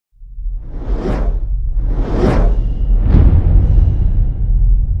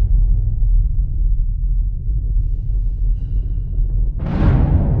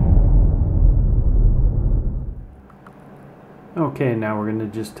Okay, now we're going to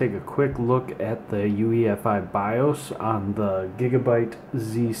just take a quick look at the UEFI BIOS on the Gigabyte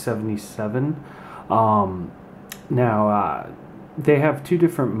Z77. They have two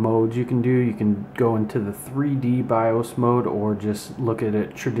different modes you can do. You can go into the 3D BIOS mode or just look at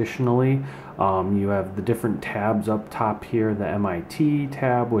it traditionally. You have the different tabs up top here, the MIT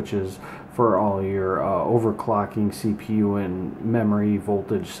tab, which is for all your overclocking, CPU and memory,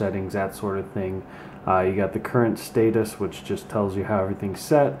 voltage settings, that sort of thing. You got the current status, which just tells you how everything's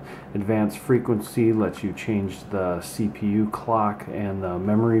set. Advanced frequency lets you change the CPU clock and the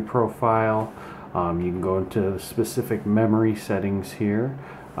memory profile. You can go into specific memory settings here.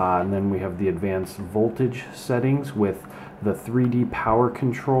 And then we have the advanced voltage settings with the 3D power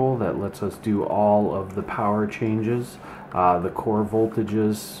control that lets us do all of the power changes, the core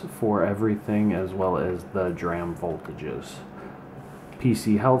voltages for everything, as well as the DRAM voltages.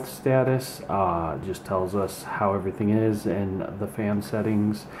 PC health status just tells us how everything is and the fan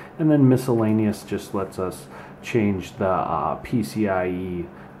settings, and then miscellaneous just lets us change the PCI-E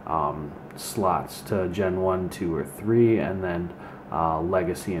slots to Gen 1, 2, or 3, and then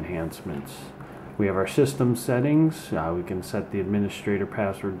legacy enhancements. We have our system settings. We can set the administrator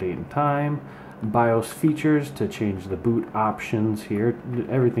password, date and time. BIOS features to change the boot options here.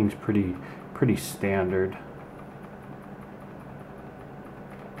 Everything's pretty standard.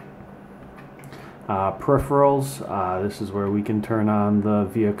 Peripherals, this is where we can turn on the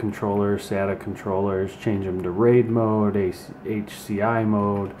VIA controllers, SATA controllers, change them to RAID mode, HCI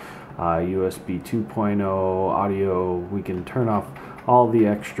mode, USB 2.0, audio. We can turn off all the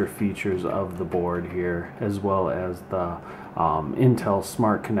extra features of the board here, as well as the Intel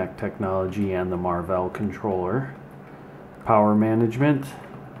Smart Connect technology and the Marvell controller. Power management,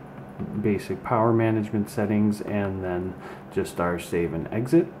 basic power management settings, and then just our save and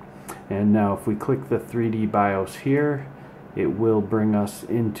exit. And now if we click the 3D BIOS here, it will bring us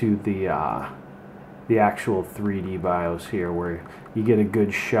into the actual 3D BIOS here, where you get a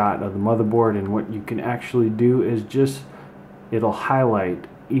good shot of the motherboard. And what you can actually do is just, it'll highlight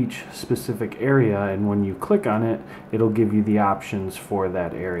each specific area, and when you click on it, it'll give you the options for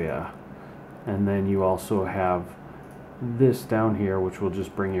that area. And then you also have this down here, which will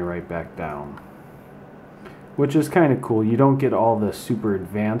just bring you right back down, which is kind of cool. You don't get all the super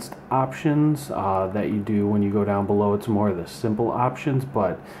advanced options that you do when you go down below. It's more of the simple options,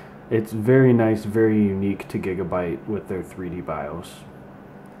 but it's very nice, very unique to Gigabyte with their 3D BIOS.